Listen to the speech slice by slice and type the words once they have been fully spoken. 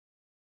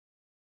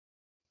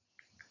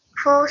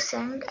Force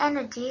and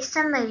energy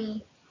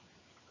summary.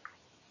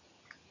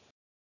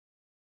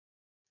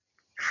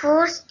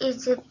 Force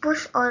is a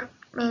push or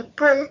a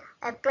pull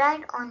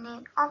applied on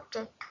an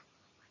object.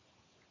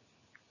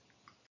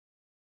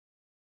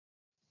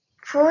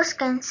 Force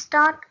can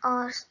start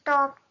or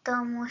stop the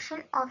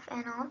motion of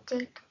an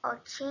object, or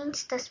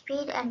change the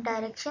speed and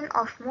direction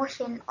of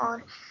motion,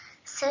 or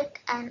set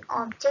an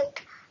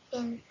object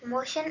in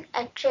motion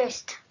at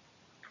rest.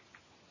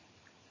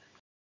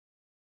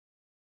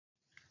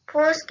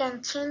 Force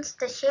can change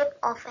the shape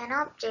of an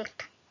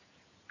object.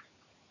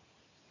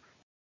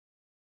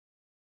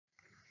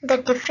 The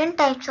different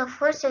types of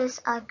forces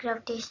are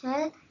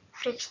gravitational,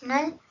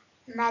 frictional,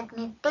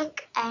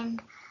 magnetic,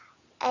 and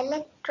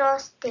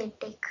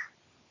electrostatic.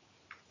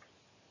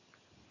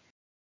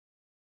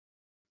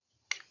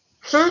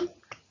 Heat,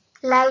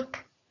 light,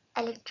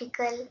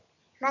 electrical,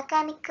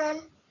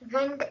 mechanical,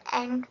 wind,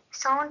 and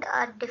sound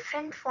are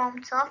different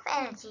forms of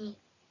energy.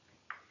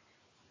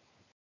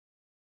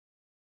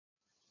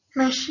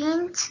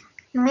 Machines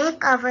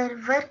make our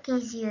work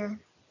easier.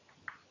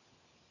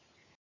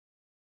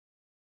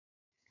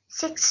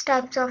 6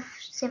 types of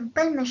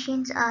simple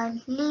machines are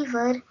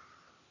lever,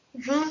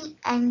 wheel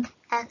and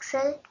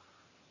axle,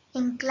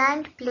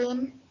 inclined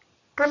plane,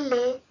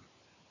 pulley,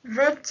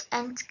 wedge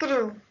and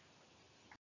screw.